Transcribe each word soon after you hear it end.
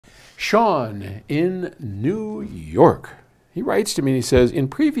Sean in New York. He writes to me and he says, in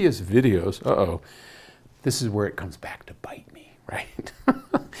previous videos, this is where it comes back to bite me, right?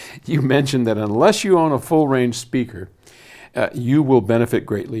 You mentioned that unless you own a full-range speaker, you will benefit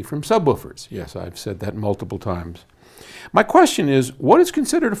greatly from subwoofers. Yes, I've said that multiple times. My question is, what is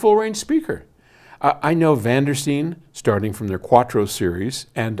considered a full-range speaker? I know Vandersteen, starting from their Quattro series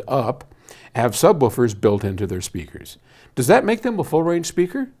and up, have subwoofers built into their speakers. Does that make them a full-range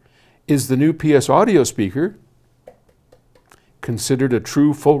speaker? Is the new PS Audio speaker considered a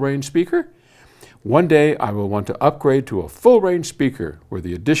true full-range speaker? One day I will want to upgrade to a full-range speaker where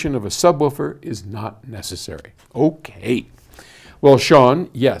the addition of a subwoofer is not necessary. Okay. Well,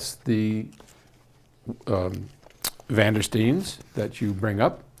 Sean, yes, the Vandersteens that you bring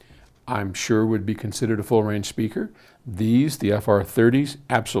up, I'm sure would be considered a full-range speaker. These, the FR30s,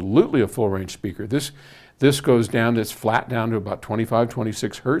 absolutely a full-range speaker. This goes down, it's flat down to about 25,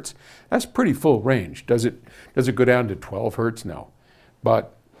 26 hertz. That's pretty full range. Does it go down to 12 hertz? No.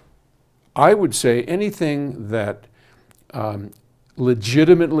 But I would say anything that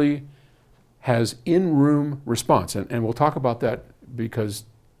legitimately has in-room response, and we'll talk about that because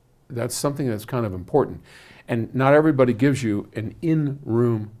that's something that's kind of important. And not everybody gives you an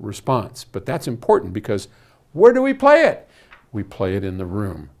in-room response, but that's important because where do we play it? We play it in the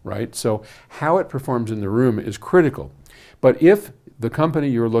room, right? So how it performs in the room is critical. But if the company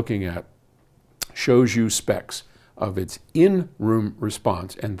you're looking at shows you specs of its in-room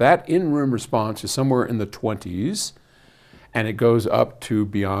response, and that in-room response is somewhere in the 20s, and it goes up to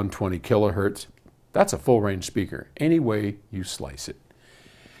beyond 20 kilohertz, that's a full-range speaker, any way you slice it.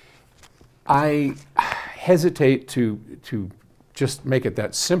 I hesitate to just make it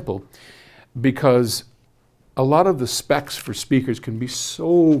that simple because a lot of the specs for speakers can be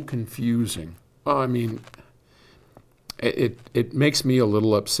so confusing. I mean, it makes me a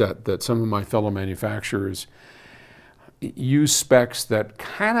little upset that some of my fellow manufacturers use specs that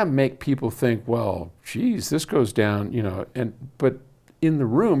kind of make people think, well, geez, this goes down, you know, but in the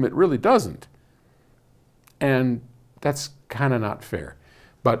room it really doesn't. And that's kind of not fair.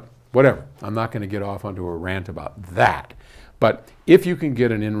 But whatever, I'm not going to get off onto a rant about that. But if you can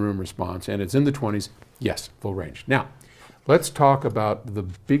get an in-room response and it's in the 20s, yes, full range. Now, let's talk about the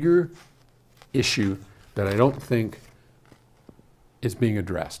bigger issue that I don't think is being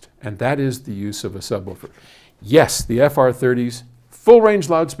addressed, and that is the use of a subwoofer. Yes, the FR30s, full range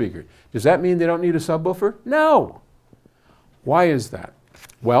loudspeaker. Does that mean they don't need a subwoofer? No. Why is that?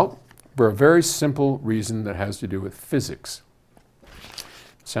 Well, for a very simple reason that has to do with physics.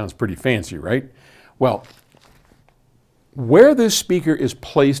 Sounds pretty fancy, right? Well, where this speaker is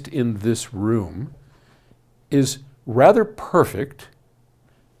placed in this room is rather perfect,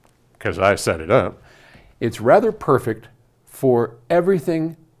 because I set it up, it's rather perfect for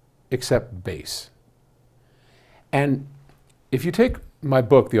everything except bass. And if you take my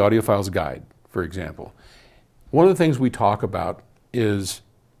book, The Audiophile's Guide, for example, one of the things we talk about is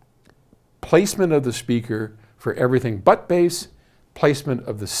placement of the speaker for everything but bass, placement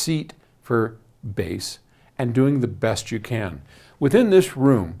of the seat for bass, and doing the best you can. Within this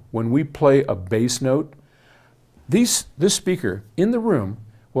room, when we play a bass note, this speaker in the room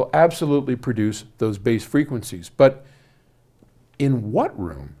will absolutely produce those bass frequencies. But in what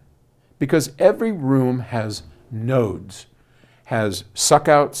room? Because every room has nodes, has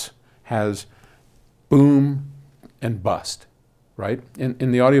suckouts, has boom and bust, right?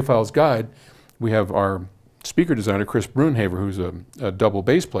 In the Audiophile's Guide, we have our speaker designer, Chris Brunhaver, who's a double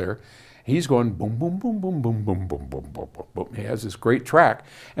bass player. He's going boom, boom, boom, boom, boom, boom, boom, boom, boom, boom, boom. He has this great track.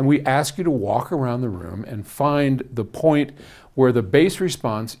 And we ask you to walk around the room and find the point where the bass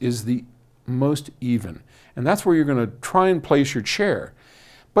response is the most even. And that's where you're going to try and place your chair.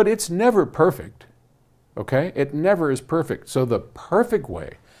 But it's never perfect, okay? It never is perfect. So the perfect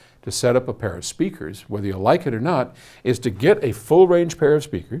way to set up a pair of speakers, whether you like it or not, is to get a full range pair of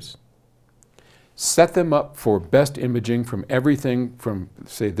speakers, set them up for best imaging from everything from,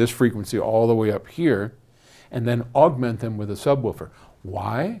 say, this frequency all the way up here, and then augment them with a subwoofer.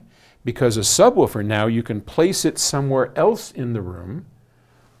 Why? Because a subwoofer, now you can place it somewhere else in the room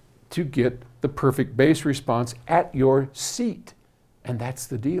to get the perfect bass response at your seat. And that's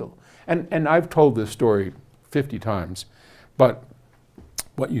the deal. And I've told this story 50 times, but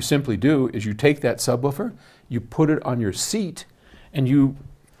what you simply do is you take that subwoofer, you put it on your seat, and you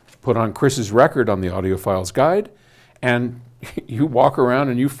put on Chris's record on the Audiophile's Guide, and you walk around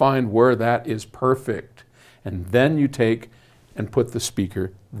and you find where that is perfect. And then you take and put the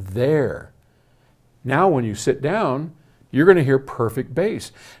speaker there. Now when you sit down, you're going to hear perfect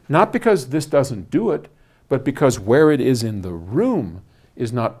bass. Not because this doesn't do it, but because where it is in the room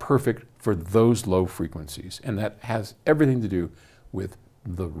is not perfect for those low frequencies. And that has everything to do with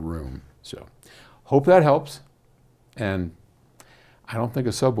the room. So hope that helps. And I don't think a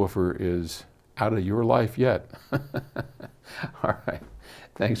subwoofer is out of your life yet. All right.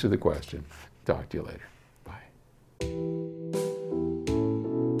 Thanks for the question. Talk to you later.